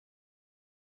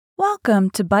Welcome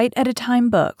to Bite at a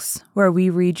Time Books, where we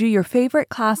read you your favorite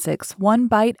classics one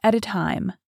bite at a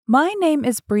time. My name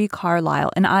is Bree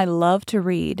Carlisle, and I love to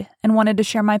read and wanted to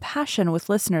share my passion with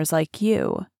listeners like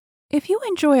you. If you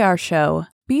enjoy our show,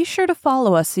 be sure to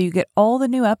follow us so you get all the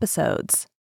new episodes.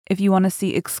 If you want to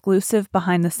see exclusive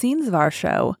behind the scenes of our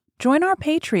show, join our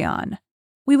Patreon.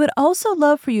 We would also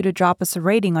love for you to drop us a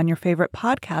rating on your favorite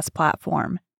podcast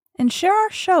platform and share our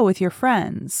show with your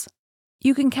friends.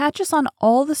 You can catch us on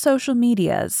all the social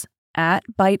medias at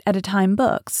Bite at a Time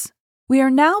Books. We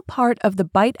are now part of the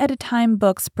Bite at a Time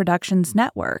Books Productions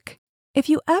Network. If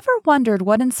you ever wondered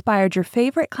what inspired your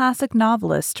favorite classic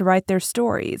novelists to write their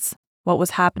stories, what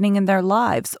was happening in their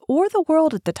lives or the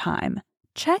world at the time,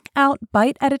 check out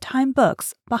Bite at a Time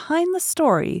Books Behind the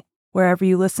Story wherever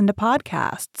you listen to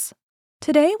podcasts.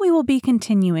 Today we will be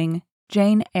continuing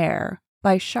Jane Eyre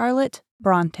by Charlotte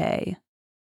Bronte.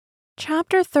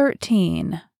 Chapter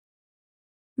 13.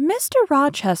 Mr.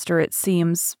 Rochester, it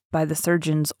seems, by the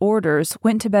surgeon's orders,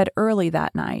 went to bed early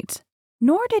that night,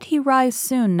 nor did he rise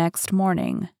soon next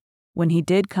morning. When he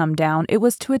did come down, it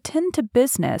was to attend to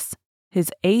business.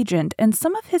 His agent and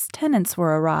some of his tenants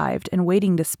were arrived and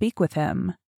waiting to speak with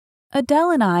him. Adele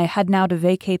and I had now to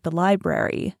vacate the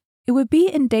library. It would be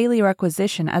in daily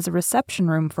requisition as a reception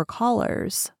room for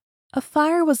callers. A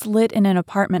fire was lit in an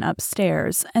apartment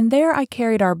upstairs, and there I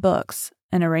carried our books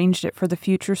and arranged it for the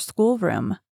future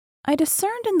schoolroom. I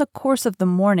discerned in the course of the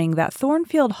morning that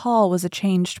Thornfield Hall was a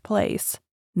changed place.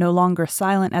 No longer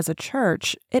silent as a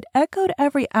church, it echoed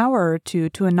every hour or two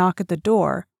to a knock at the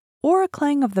door or a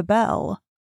clang of the bell.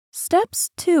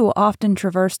 Steps, too, often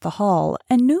traversed the hall,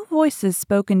 and new voices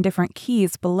spoke in different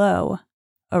keys below.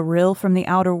 A rill from the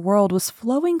outer world was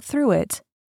flowing through it.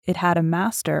 It had a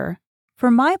master. For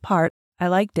my part, I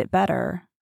liked it better.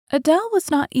 Adele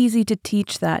was not easy to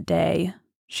teach that day.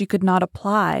 She could not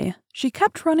apply. She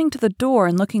kept running to the door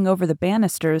and looking over the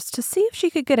banisters to see if she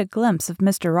could get a glimpse of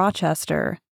Mr.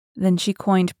 Rochester. Then she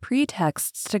coined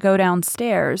pretexts to go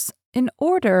downstairs, in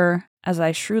order, as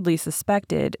I shrewdly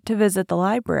suspected, to visit the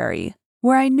library,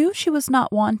 where I knew she was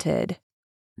not wanted.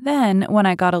 Then, when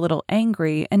I got a little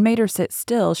angry and made her sit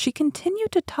still, she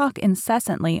continued to talk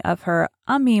incessantly of her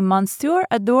ami Monsieur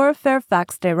Adore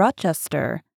Fairfax de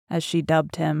Rochester, as she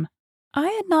dubbed him. I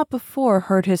had not before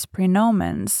heard his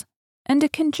prenomens, and to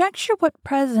conjecture what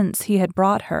presents he had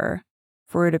brought her,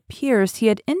 for it appears he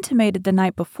had intimated the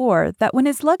night before that when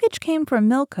his luggage came from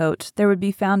Millcote there would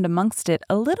be found amongst it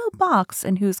a little box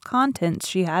in whose contents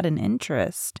she had an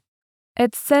interest.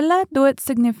 Et cela doit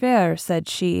signifier, said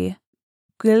she,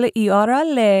 qu'il y aura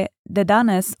là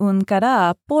dedans un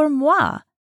cadeau pour moi,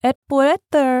 et pour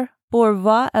être pour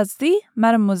voir ainsi,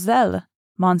 mademoiselle,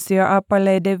 monsieur a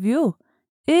parlé de vous,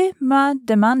 et m'a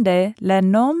demandé le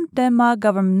nom de ma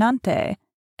gouvernante,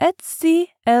 et si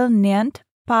elle n'est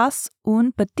pas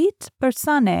une petite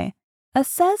personne,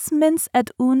 assez mince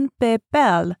et une peu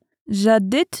belle, je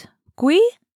dis oui,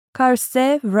 car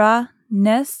c'est vrai,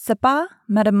 n'est-ce pas,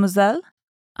 mademoiselle?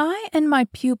 I and my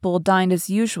pupil dined as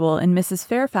usual in Mrs.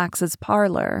 Fairfax's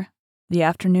parlor. The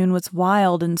afternoon was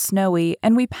wild and snowy,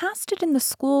 and we passed it in the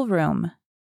schoolroom.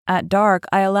 At dark,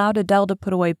 I allowed Adele to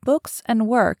put away books and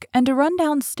work and to run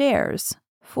downstairs,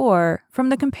 for, from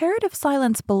the comparative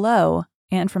silence below,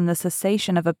 and from the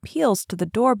cessation of appeals to the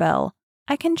doorbell,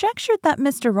 I conjectured that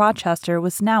Mr. Rochester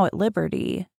was now at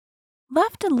liberty.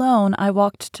 Left alone, I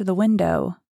walked to the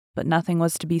window, but nothing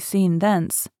was to be seen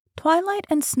thence. Twilight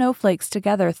and snowflakes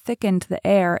together thickened the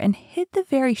air and hid the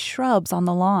very shrubs on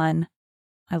the lawn.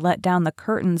 I let down the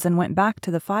curtains and went back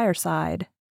to the fireside.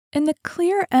 In the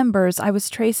clear embers I was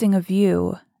tracing a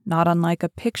view, not unlike a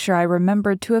picture I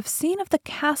remembered to have seen of the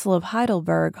castle of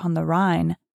Heidelberg on the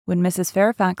Rhine, when Mrs.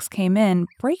 Fairfax came in,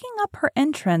 breaking up her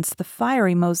entrance the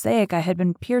fiery mosaic I had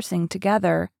been piercing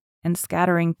together, and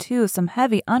scattering too some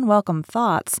heavy unwelcome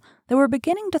thoughts that were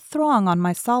beginning to throng on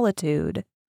my solitude.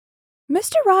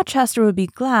 Mr. Rochester would be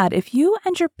glad if you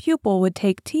and your pupil would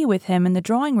take tea with him in the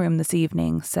drawing-room this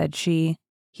evening, said she.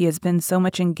 He has been so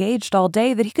much engaged all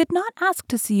day that he could not ask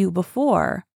to see you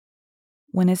before.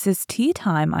 When is his tea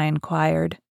time? I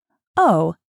inquired.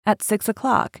 Oh, at 6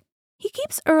 o'clock. He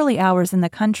keeps early hours in the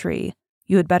country.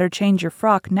 You had better change your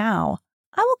frock now.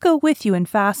 I will go with you and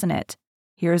fasten it.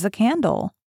 Here is a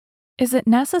candle. Is it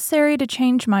necessary to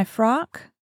change my frock?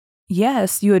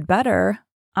 Yes, you had better.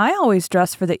 I always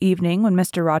dress for the evening when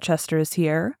Mr. Rochester is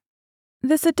here.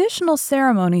 This additional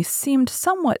ceremony seemed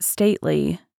somewhat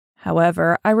stately.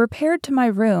 However, I repaired to my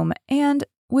room and,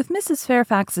 with Mrs.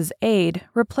 Fairfax's aid,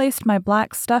 replaced my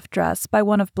black stuff dress by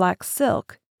one of black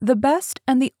silk, the best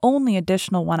and the only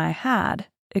additional one I had,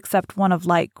 except one of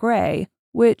light gray,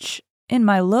 which, in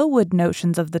my Lowood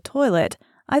notions of the toilet,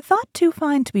 I thought too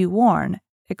fine to be worn,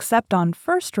 except on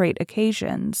first-rate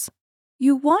occasions.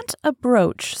 "You want a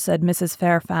brooch," said Mrs.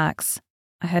 Fairfax.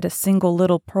 I had a single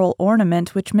little pearl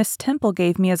ornament which Miss Temple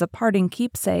gave me as a parting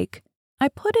keepsake. I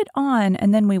put it on,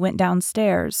 and then we went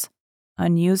downstairs.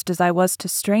 Unused as I was to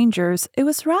strangers, it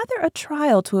was rather a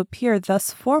trial to appear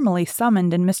thus formally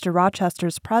summoned in Mr.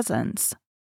 Rochester's presence.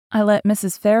 I let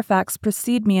Mrs. Fairfax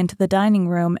precede me into the dining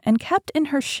room and kept in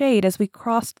her shade as we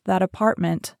crossed that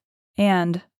apartment,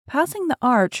 and, passing the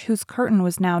arch whose curtain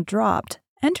was now dropped,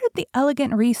 entered the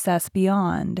elegant recess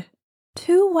beyond.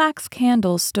 2 wax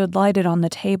candles stood lighted on the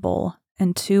table,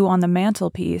 and 2 on the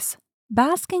mantelpiece.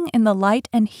 Basking in the light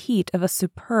and heat of a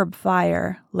superb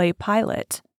fire lay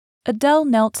Pilot. Adele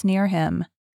knelt near him.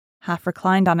 Half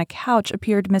reclined on a couch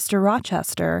appeared Mr.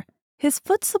 Rochester, his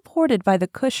foot supported by the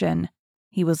cushion.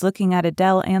 He was looking at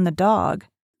Adele and the dog.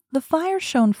 The fire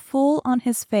shone full on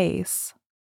his face.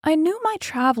 I knew my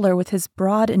traveler with his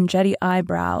broad and jetty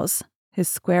eyebrows, his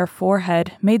square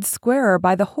forehead made squarer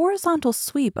by the horizontal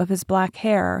sweep of his black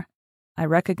hair. I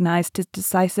recognized his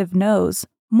decisive nose,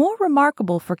 more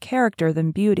remarkable for character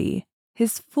than beauty,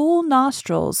 his full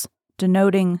nostrils,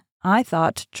 denoting, I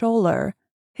thought, choler,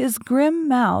 his grim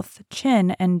mouth,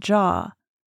 chin, and jaw.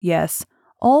 Yes,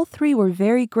 all 3 were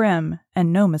very grim,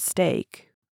 and no mistake.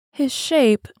 His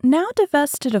shape, now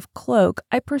divested of cloak,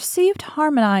 I perceived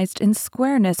harmonized in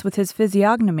squareness with his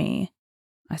physiognomy.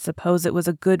 I suppose it was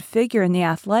a good figure in the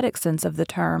athletic sense of the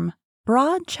term,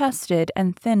 broad-chested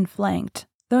and thin-flanked,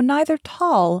 though neither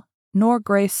tall nor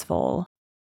graceful.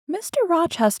 Mr.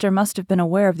 Rochester must have been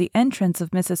aware of the entrance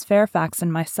of Mrs. Fairfax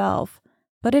and myself,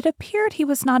 but it appeared he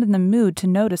was not in the mood to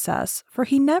notice us, for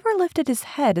he never lifted his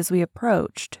head as we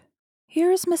approached. "Here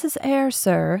is Mrs. Eyre,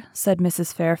 sir," said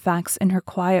Mrs. Fairfax in her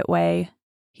quiet way.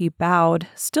 He bowed,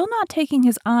 still not taking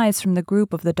his eyes from the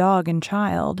group of the dog and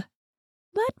child.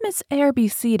 "Let Miss Eyre be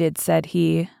seated," said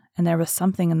he, and there was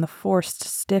something in the forced,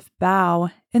 stiff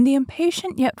bow, in the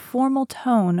impatient yet formal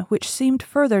tone which seemed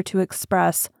further to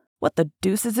express, "What the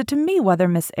deuce is it to me whether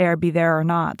Miss Eyre be there or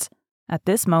not? At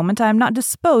this moment I am not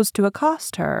disposed to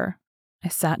accost her." I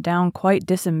sat down quite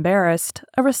disembarrassed.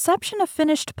 A reception of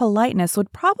finished politeness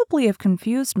would probably have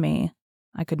confused me.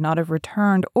 I could not have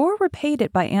returned or repaid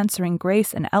it by answering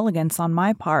grace and elegance on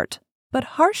my part, but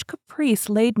harsh caprice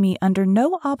laid me under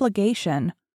no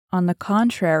obligation. On the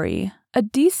contrary, a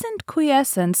decent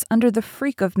quiescence under the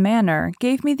freak of manner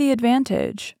gave me the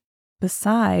advantage.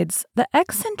 Besides, the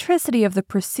eccentricity of the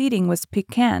proceeding was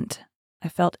piquant. I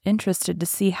felt interested to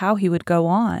see how he would go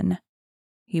on.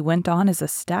 He went on as a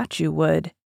statue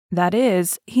would. That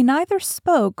is, he neither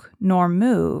spoke nor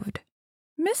moved.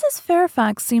 Mrs.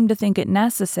 Fairfax seemed to think it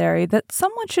necessary that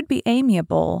someone should be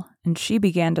amiable, and she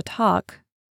began to talk,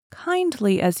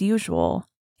 kindly as usual,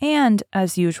 and,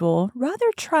 as usual,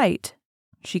 rather trite.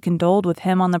 She condoled with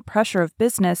him on the pressure of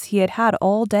business he had had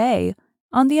all day,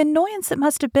 on the annoyance it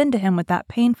must have been to him with that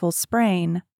painful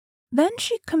sprain. Then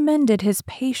she commended his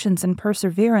patience and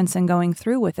perseverance in going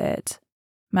through with it.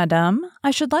 "Madame,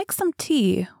 I should like some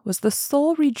tea," was the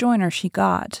sole rejoinder she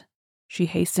got. She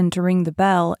hastened to ring the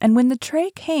bell, and when the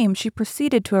tray came she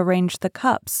proceeded to arrange the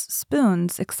cups,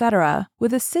 spoons, etc.,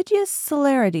 with assiduous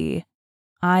celerity.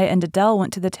 I and Adele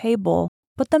went to the table,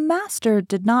 but the master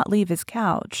did not leave his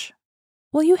couch.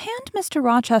 "Will you hand Mr.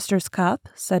 Rochester's cup?"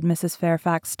 said Mrs.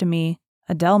 Fairfax to me.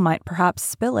 Adele might perhaps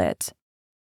spill it.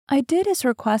 I did as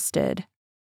requested.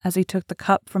 As he took the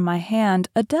cup from my hand,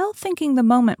 Adele, thinking the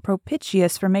moment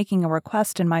propitious for making a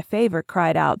request in my favor,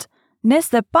 cried out,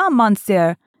 "N'est-ce pas,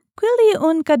 monsieur? Qu'il y a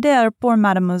un cadeau pour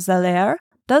Mademoiselle Eyre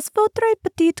dans votre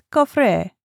petit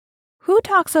coffret." "Who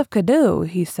talks of cadeau?"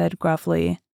 he said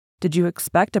gruffly. "Did you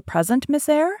expect a present, Miss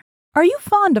Eyre? Are you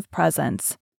fond of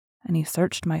presents?" And he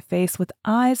searched my face with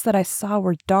eyes that I saw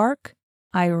were dark,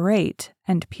 irate,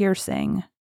 and piercing.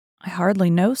 "I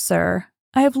hardly know, sir.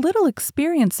 I have little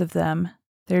experience of them.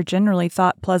 They're generally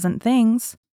thought pleasant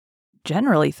things."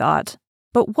 "Generally thought?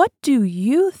 But what do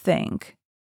you think?"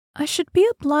 "I should be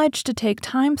obliged to take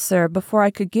time, sir, before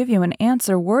I could give you an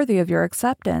answer worthy of your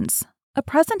acceptance. A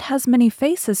present has many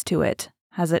faces to it,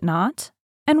 has it not?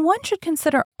 And one should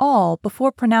consider all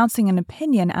before pronouncing an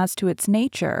opinion as to its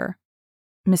nature."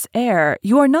 "Miss Eyre,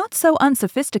 you are not so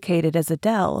unsophisticated as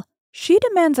Adele. She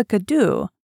demands a cadeau.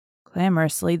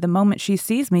 Clamorously, the moment she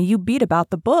sees me, you beat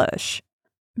about the bush."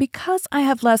 "Because I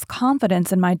have less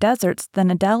confidence in my deserts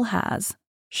than Adele has.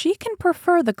 She can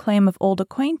prefer the claim of old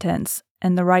acquaintance,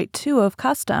 and the right, too, of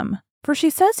custom, for she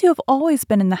says you have always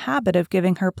been in the habit of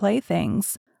giving her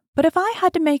playthings. But if I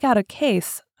had to make out a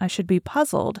case, I should be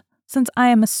puzzled, since I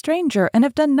am a stranger and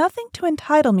have done nothing to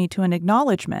entitle me to an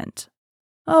acknowledgment."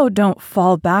 Oh, don't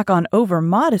fall back on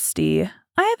over-modesty.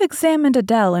 I have examined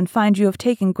Adele and find you have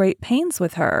taken great pains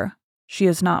with her. She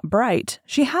is not bright,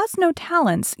 she has no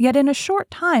talents, yet in a short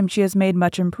time she has made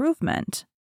much improvement.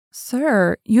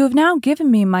 Sir, you have now given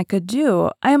me my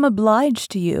adieu. I am obliged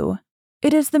to you.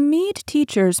 It is the meed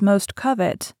teachers most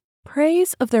covet,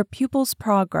 praise of their pupils'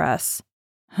 progress.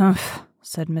 Humph,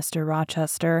 said Mr.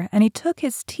 Rochester, and he took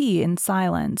his tea in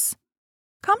silence.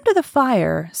 Come to the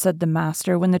fire, said the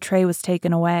master when the tray was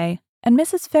taken away, and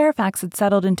Mrs. Fairfax had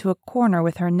settled into a corner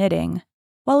with her knitting,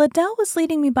 while Adele was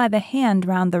leading me by the hand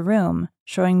round the room,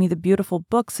 showing me the beautiful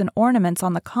books and ornaments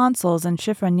on the consoles and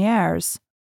chiffoniers.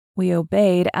 We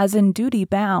obeyed, as in duty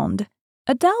bound.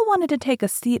 Adele wanted to take a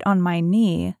seat on my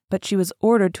knee, but she was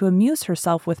ordered to amuse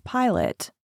herself with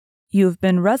Pilot. You've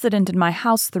been resident in my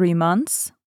house 3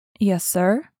 months? Yes,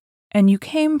 sir. And you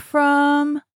came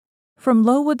from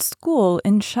Lowood School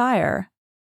in Shire.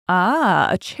 Ah,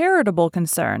 a charitable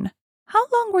concern. How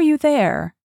long were you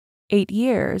there? 8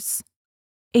 years.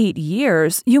 8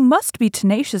 years? You must be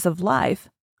tenacious of life.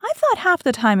 I thought half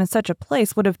the time in such a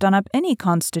place would have done up any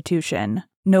constitution.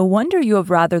 No wonder you have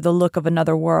rather the look of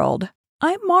another world.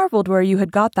 I marveled where you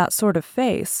had got that sort of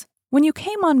face. When you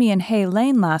came on me in Hay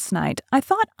Lane last night, I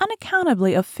thought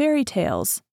unaccountably of fairy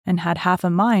tales, and had half a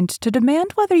mind to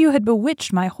demand whether you had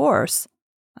bewitched my horse.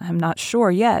 I am not sure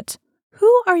yet.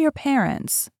 Who are your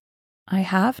parents? I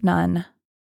have none.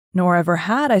 Nor ever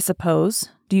had, I suppose.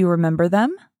 Do you remember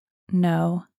them?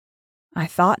 No. I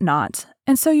thought not.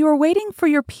 And so you were waiting for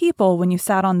your people when you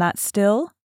sat on that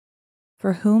still?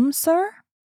 For whom, sir?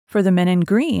 For the men in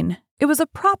green. It was a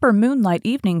proper moonlight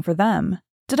evening for them.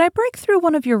 Did I break through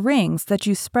one of your rings that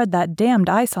you spread that damned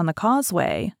ice on the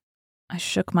causeway? I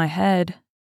shook my head.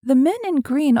 The men in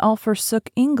green all forsook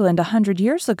England 100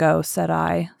 years ago, said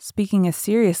I, speaking as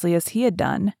seriously as he had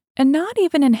done. And not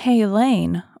even in Hay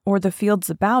Lane, or the fields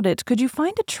about it, could you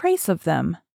find a trace of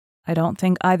them. I don't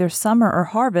think either summer or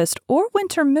harvest or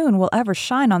winter moon will ever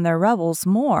shine on their revels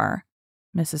more.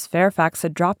 Mrs. Fairfax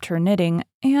had dropped her knitting,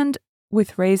 and,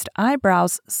 with raised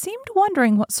eyebrows, seemed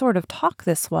wondering what sort of talk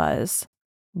this was.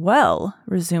 Well,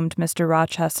 resumed Mr.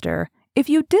 Rochester, if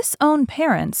you disown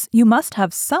parents, you must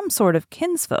have some sort of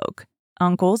kinsfolk,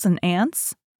 uncles and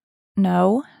aunts?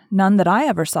 No, none that I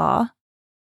ever saw.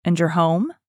 And your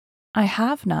home? I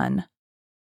have none.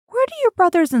 Where do your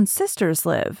brothers and sisters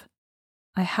live?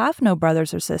 I have no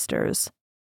brothers or sisters.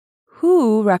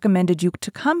 Who recommended you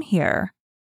to come here?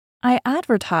 I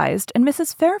advertised, and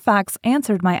Mrs. Fairfax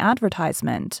answered my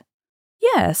advertisement.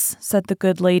 Yes, said the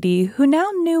good lady, who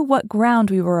now knew what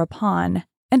ground we were upon,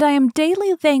 and I am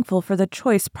daily thankful for the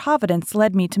choice Providence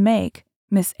led me to make.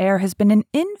 Miss Eyre has been an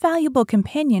invaluable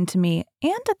companion to me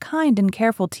and a kind and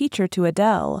careful teacher to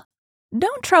Adele.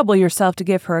 Don't trouble yourself to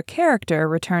give her a character,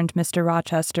 returned Mr.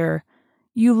 Rochester.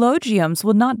 Eulogiums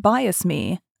will not bias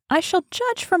me. I shall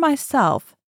judge for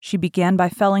myself. She began by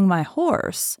felling my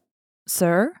horse.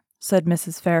 Sir, said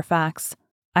Mrs. Fairfax,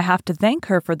 I have to thank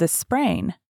her for this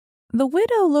sprain. The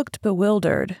widow looked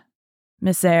bewildered.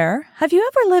 Miss Eyre, have you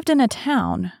ever lived in a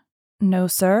town? No,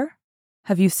 sir.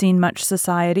 Have you seen much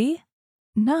society?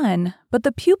 None, but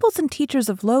the pupils and teachers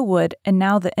of Lowood and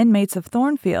now the inmates of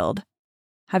Thornfield.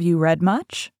 Have you read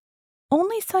much?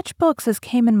 Only such books as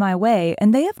came in my way,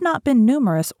 and they have not been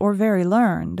numerous or very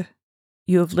learned.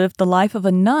 You have lived the life of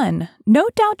a nun. No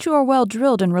doubt you are well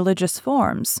drilled in religious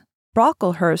forms.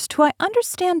 Brocklehurst, who I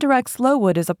understand directs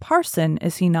Lowood, is a parson,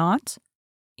 is he not?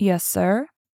 Yes, sir.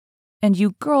 And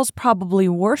you girls probably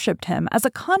worshipped him as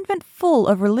a convent full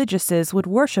of religiouses would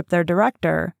worship their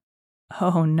director.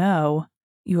 Oh, no.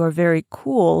 You are very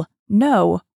cool.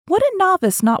 No. Would a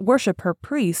novice not worship her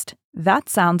priest? That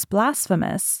sounds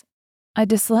blasphemous. I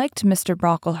disliked Mr.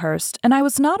 Brocklehurst, and I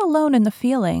was not alone in the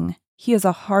feeling. He is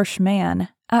a harsh man,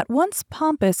 at once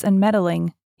pompous and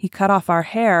meddling. He cut off our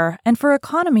hair, and for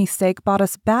economy's sake bought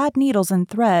us bad needles and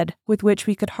thread, with which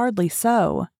we could hardly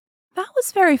sew. That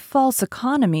was very false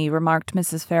economy, remarked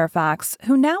Mrs. Fairfax,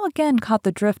 who now again caught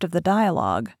the drift of the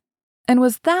dialogue. And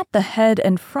was that the head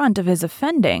and front of his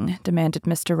offending? Demanded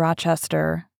Mr.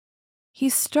 Rochester. He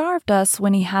starved us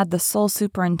when he had the sole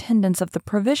superintendence of the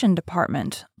provision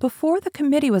department, before the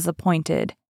committee was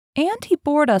appointed, and he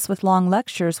bored us with long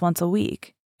lectures once a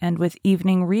week, and with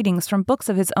evening readings from books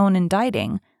of his own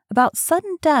inditing, about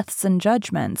sudden deaths and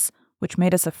judgments, which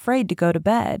made us afraid to go to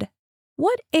bed.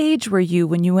 What age were you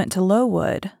when you went to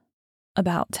Lowood?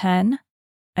 About 10.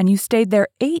 And you stayed there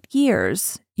 8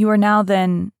 years. You are now,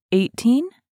 then, 18?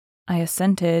 I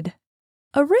assented.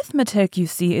 Arithmetic, you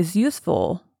see, is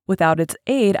useful. Without its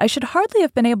aid, I should hardly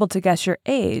have been able to guess your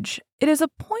age. It is a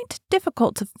point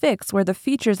difficult to fix where the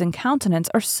features and countenance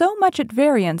are so much at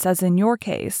variance as in your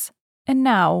case. And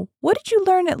now, what did you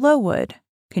learn at Lowood?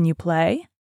 Can you play?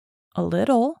 A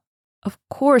little. Of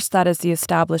course that is the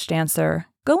established answer.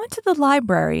 Go into the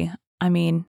library.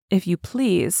 If you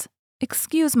please.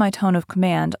 Excuse my tone of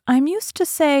command. I'm used to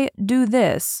say, do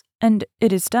this, and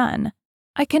it is done.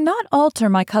 I cannot alter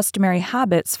my customary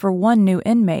habits for one new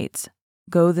inmate.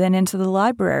 Go then into the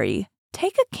library.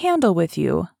 Take a candle with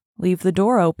you. Leave the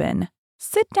door open.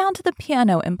 Sit down to the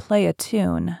piano and play a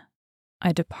tune.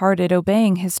 I departed,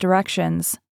 obeying his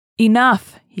directions.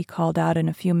 Enough, he called out in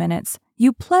a few minutes.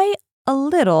 You play a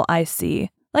little, I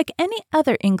see, like any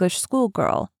other English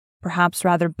schoolgirl, perhaps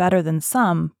rather better than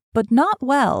some, but not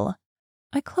well.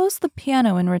 I closed the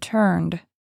piano and returned.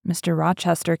 Mr.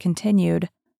 Rochester continued.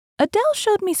 Adele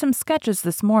showed me some sketches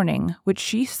this morning, which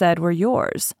she said were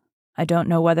yours. I don't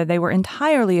know whether they were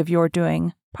entirely of your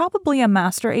doing. Probably a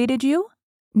master aided you?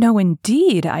 No,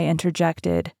 indeed, I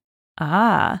interjected.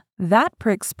 Ah, that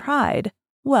pricks pride.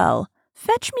 Well,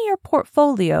 fetch me your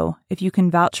portfolio, if you can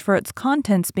vouch for its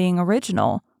contents being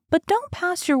original, but don't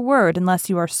pass your word unless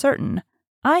you are certain.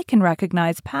 I can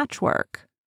recognize patchwork.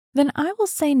 Then I will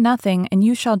say nothing, and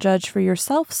you shall judge for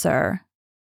yourself, sir.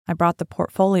 I brought the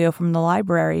portfolio from the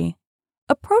library.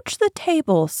 Approach the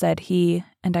table, said he,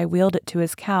 and I wheeled it to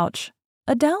his couch.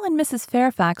 Adele and Mrs.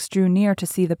 Fairfax drew near to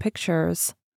see the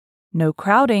pictures. No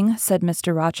crowding, said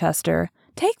Mr. Rochester.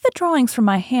 Take the drawings from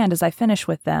my hand as I finish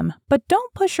with them, but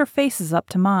don't push your faces up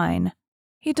to mine.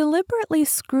 He deliberately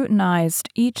scrutinized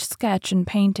each sketch and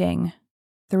painting.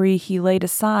 3 he laid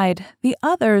aside, the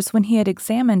others, when he had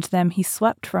examined them, he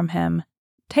swept from him.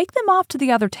 Take them off to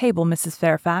the other table, Mrs.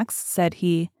 Fairfax, said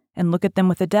he, and look at them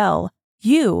with Adele.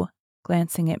 You,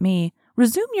 glancing at me,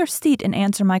 resume your seat and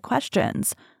answer my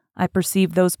questions. I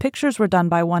perceive those pictures were done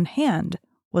by one hand.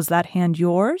 Was that hand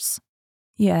yours?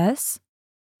 Yes.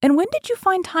 And when did you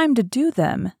find time to do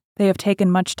them? They have taken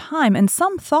much time and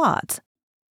some thought.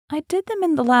 I did them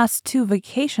in the last 2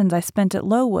 vacations I spent at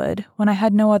Lowood, when I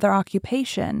had no other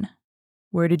occupation.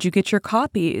 Where did you get your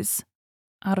copies?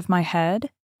 Out of my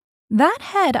head. That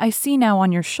head I see now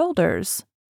on your shoulders.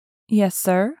 Yes,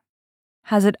 sir.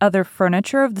 Has it other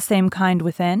furniture of the same kind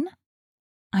within?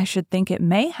 I should think it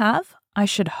may have. I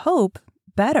should hope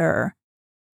better.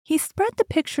 He spread the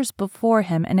pictures before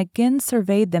him and again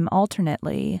surveyed them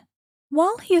alternately.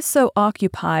 While he is so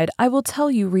occupied, I will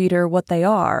tell you, reader, what they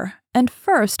are. And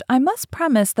first, I must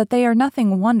premise that they are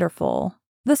nothing wonderful.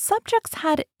 The subjects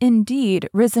had, indeed,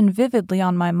 risen vividly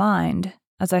on my mind,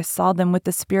 as I saw them with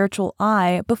the spiritual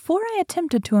eye before I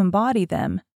attempted to embody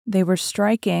them. They were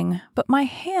striking, but my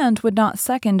hand would not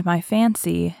second my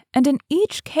fancy, and in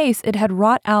each case it had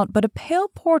wrought out but a pale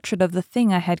portrait of the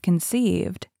thing I had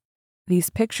conceived. These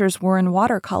pictures were in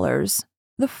watercolors.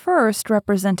 The first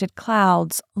represented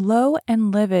clouds, low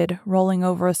and livid, rolling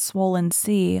over a swollen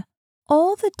sea.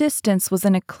 All the distance was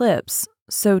an eclipse,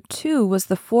 so too was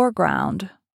the foreground,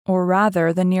 or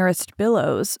rather the nearest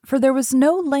billows, for there was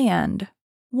no land.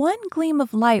 One gleam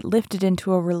of light lifted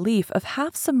into a relief of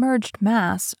half-submerged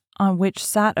mass on which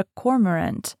sat a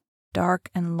cormorant, dark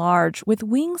and large, with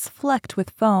wings flecked with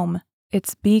foam.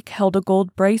 Its beak held a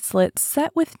gold bracelet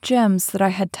set with gems that I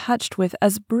had touched with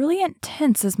as brilliant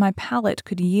tints as my palette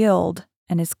could yield,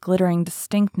 and as glittering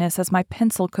distinctness as my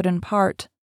pencil could impart.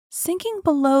 Sinking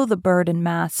below the bird and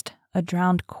mast, a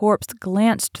drowned corpse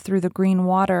glanced through the green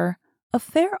water. A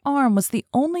fair arm was the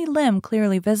only limb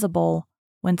clearly visible,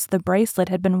 whence the bracelet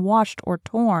had been washed or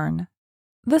torn.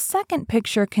 The second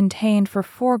picture contained for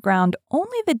foreground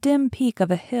only the dim peak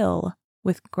of a hill,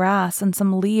 with grass and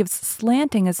some leaves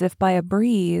slanting as if by a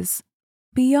breeze.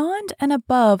 Beyond and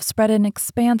above spread an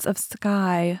expanse of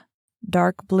sky,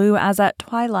 dark blue as at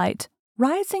twilight.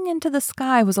 Rising into the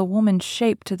sky was a woman's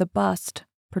shape to the bust,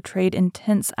 portrayed in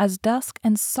tints as dusk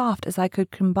and soft as I could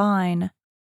combine.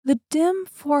 The dim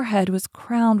forehead was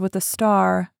crowned with a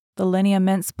star. The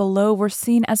lineaments below were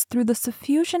seen as through the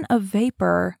suffusion of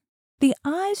vapor. The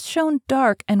eyes shone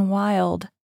dark and wild.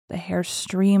 The hair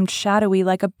streamed shadowy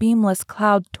like a beamless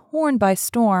cloud torn by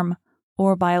storm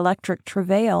or by electric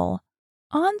travail.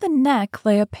 On the neck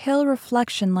lay a pale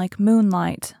reflection like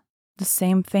moonlight. The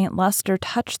same faint luster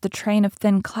touched the train of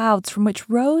thin clouds from which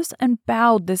rose and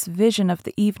bowed this vision of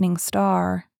the evening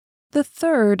star. The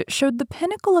third showed the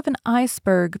pinnacle of an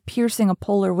iceberg piercing a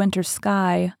polar winter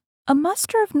sky. A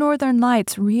muster of northern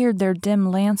lights reared their dim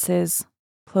lances,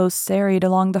 close serried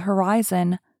along the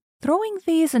horizon. Throwing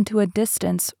these into a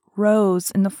distance,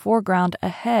 rose in the foreground a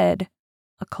head,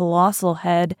 a colossal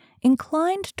head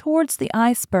inclined towards the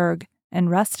iceberg and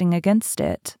resting against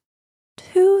it.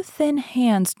 2 thin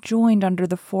hands joined under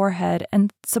the forehead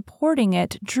and, supporting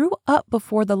it, drew up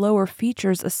before the lower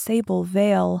features a sable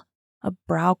veil, a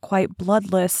brow quite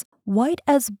bloodless, white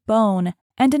as bone,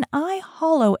 and an eye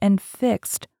hollow and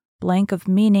fixed, blank of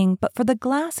meaning but for the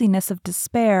glassiness of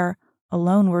despair,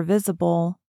 alone were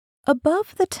visible.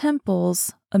 Above the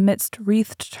temples, amidst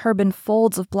wreathed turban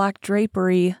folds of black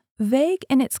drapery, vague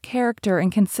in its character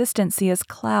and consistency as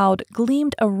cloud,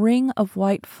 gleamed a ring of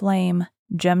white flame,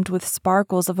 gemmed with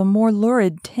sparkles of a more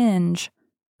lurid tinge.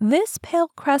 This pale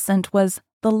crescent was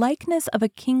the likeness of a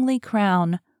kingly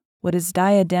crown. What is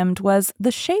diademed was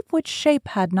the shape which shape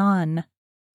had none.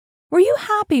 "Were you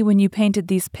happy when you painted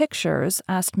these pictures?"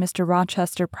 asked Mr.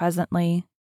 Rochester presently.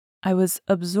 "I was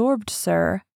absorbed,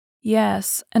 sir."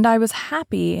 "Yes, and I was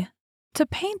happy. To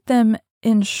paint them,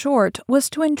 in short, was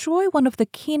to enjoy one of the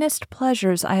keenest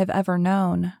pleasures I have ever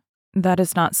known." "That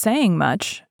is not saying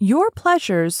much. Your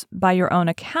pleasures, by your own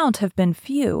account, have been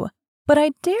few, but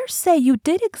I dare say you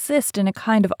did exist in a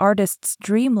kind of artist's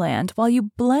dreamland while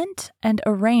you blent and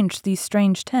arranged these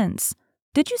strange tints.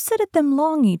 Did you sit at them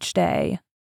long each day?"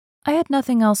 "I had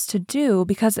nothing else to do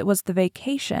because it was the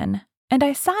vacation, and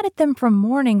I sat at them from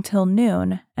morning till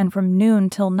noon, and from noon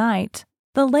till night.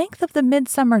 The length of the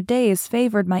midsummer days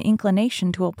favored my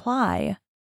inclination to apply."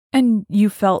 "And you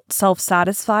felt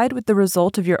self-satisfied with the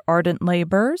result of your ardent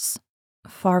labors?"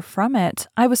 "Far from it.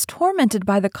 I was tormented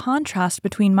by the contrast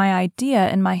between my idea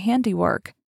and my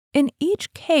handiwork. In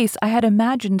each case I had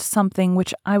imagined something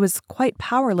which I was quite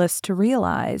powerless to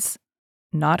realize."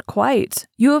 "Not quite.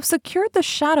 You have secured the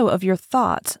shadow of your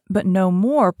thought, but no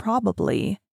more,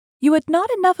 probably. You had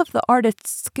not enough of the artist's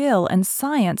skill and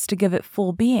science to give it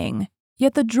full being,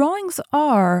 yet the drawings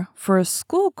are, for a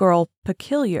schoolgirl,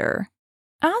 peculiar.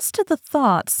 As to the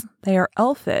thoughts, they are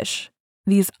elfish.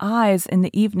 These eyes in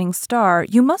the evening star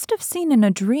you must have seen in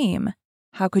a dream.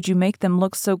 How could you make them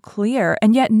look so clear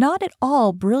and yet not at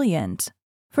all brilliant?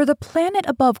 For the planet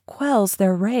above quells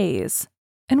their rays.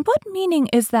 And what meaning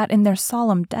is that in their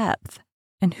solemn depth?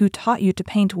 And who taught you to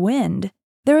paint wind?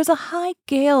 There is a high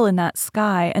gale in that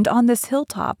sky and on this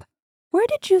hilltop. Where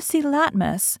did you see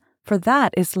Latmus? For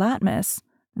that is Latmus.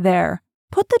 There,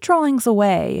 put the drawings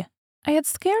away." I had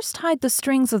scarce tied the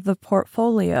strings of the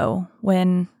portfolio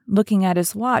when, looking at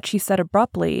his watch, he said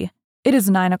abruptly, "It is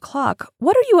 9 o'clock.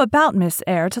 What are you about, Miss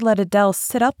Eyre, to let Adele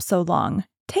sit up so long?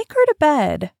 Take her to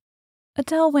bed."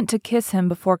 Adele went to kiss him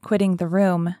before quitting the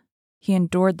room. He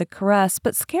endured the caress,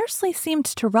 but scarcely seemed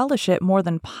to relish it more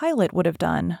than Pilate would have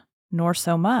done, nor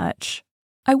so much.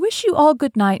 "I wish you all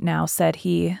good night now," said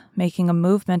he, making a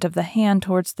movement of the hand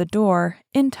towards the door,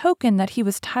 in token that he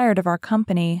was tired of our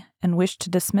company and wished to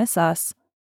dismiss us.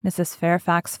 Mrs.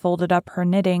 Fairfax folded up her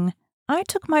knitting. I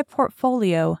took my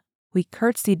portfolio. We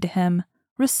curtsied to him,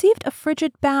 received a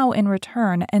frigid bow in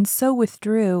return, and so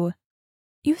withdrew.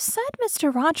 "You said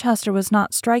Mr. Rochester was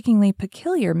not strikingly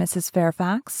peculiar, Mrs.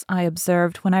 Fairfax," I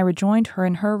observed when I rejoined her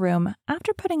in her room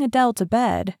after putting Adele to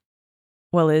bed.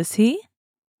 "Well, is he?"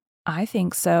 "I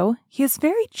think so. He is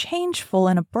very changeful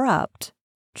and abrupt."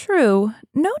 "True.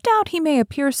 No doubt he may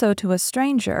appear so to a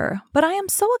stranger, but I am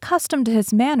so accustomed to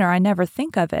his manner I never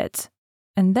think of it.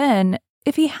 And then,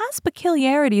 if he has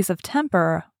peculiarities of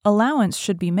temper, allowance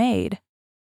should be made."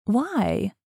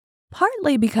 "Why?"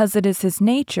 "Partly because it is his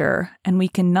nature, and we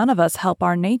can none of us help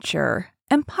our nature,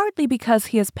 and partly because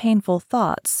he has painful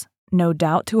thoughts, no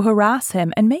doubt to harass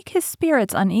him and make his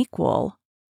spirits unequal."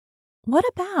 "What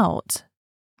about?"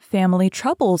 "Family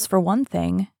troubles, for one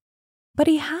thing." "But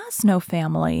he has no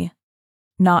family."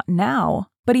 "Not now,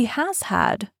 but he has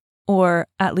had, or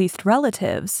at least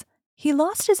relatives. He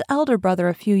lost his elder brother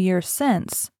a few years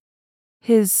since."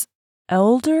 "His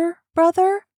elder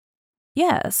brother?"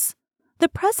 "Yes. The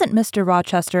present Mr.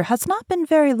 Rochester has not been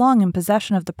very long in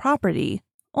possession of the property,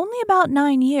 only about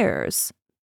 9 years.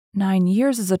 9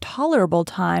 years is a tolerable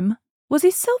time. Was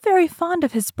he so very fond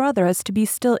of his brother as to be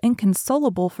still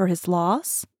inconsolable for his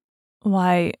loss?"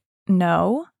 "Why,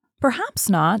 no. Perhaps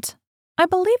not. I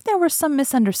believe there were some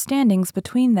misunderstandings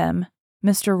between them.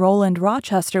 Mr. Roland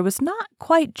Rochester was not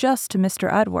quite just to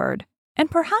Mr. Edward, and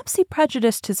perhaps he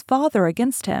prejudiced his father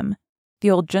against him.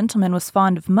 The old gentleman was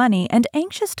fond of money and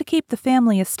anxious to keep the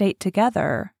family estate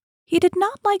together. He did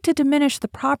not like to diminish the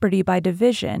property by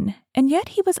division, and yet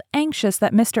he was anxious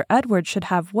that Mr. Edward should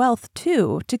have wealth,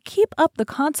 too, to keep up the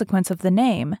consequence of the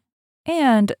name.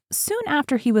 And, soon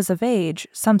after he was of age,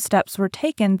 some steps were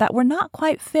taken that were not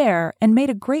quite fair and made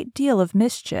a great deal of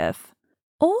mischief.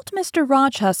 Old Mr.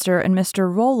 Rochester and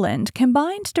Mr. Roland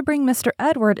combined to bring Mr.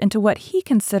 Edward into what he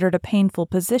considered a painful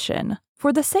position,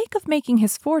 for the sake of making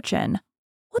his fortune.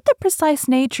 What the precise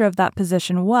nature of that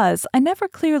position was, I never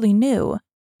clearly knew,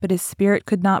 but his spirit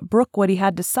could not brook what he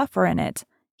had to suffer in it.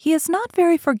 He is not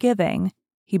very forgiving.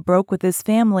 He broke with his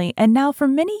family, and now for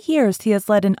many years he has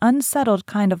led an unsettled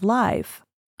kind of life.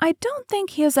 I don't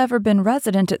think he has ever been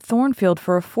resident at Thornfield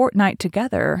for a fortnight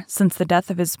together since the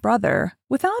death of his brother,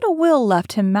 without a will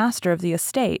left him master of the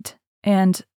estate.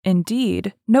 And,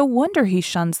 indeed, no wonder he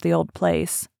shuns the old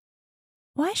place.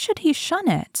 Why should he shun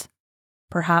it?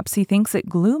 Perhaps he thinks it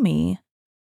gloomy.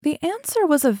 The answer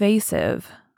was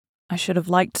evasive. I should have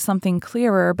liked something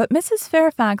clearer, but Mrs.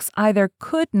 Fairfax either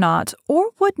could not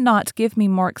or would not give me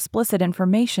more explicit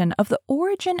information of the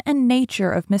origin and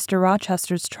nature of Mr.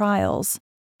 Rochester's trials.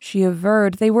 She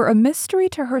averred they were a mystery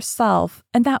to herself,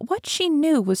 and that what she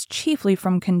knew was chiefly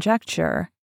from conjecture.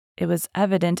 It was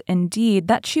evident, indeed,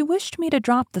 that she wished me to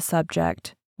drop the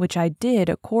subject, which I did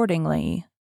accordingly.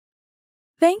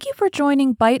 Thank you for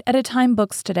joining Bite at a Time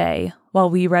Books today, while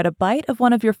we read a bite of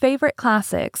one of your favorite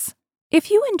classics.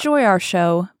 If you enjoy our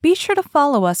show, be sure to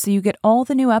follow us so you get all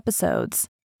the new episodes.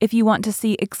 If you want to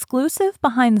see exclusive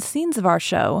behind the scenes of our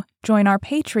show, join our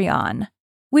Patreon.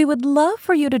 We would love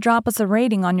for you to drop us a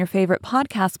rating on your favorite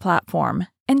podcast platform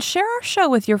and share our show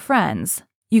with your friends.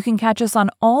 You can catch us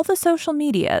on all the social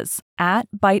medias at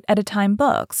Bite at a Time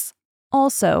Books.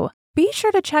 Also, be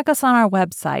sure to check us on our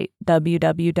website,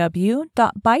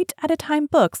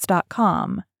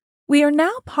 www.biteatatimebooks.com. We are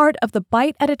now part of the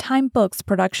Bite at a Time Books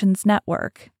Productions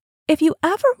Network. If you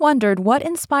ever wondered what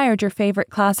inspired your favorite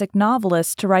classic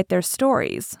novelists to write their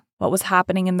stories, what was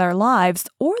happening in their lives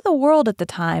or the world at the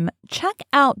time, check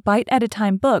out Bite at a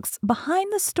Time Books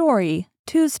Behind the Story,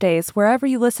 Tuesdays wherever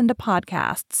you listen to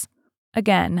podcasts.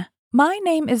 Again, my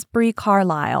name is Bree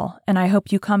Carlisle, and I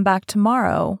hope you come back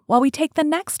tomorrow while we take the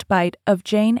next bite of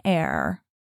Jane Eyre.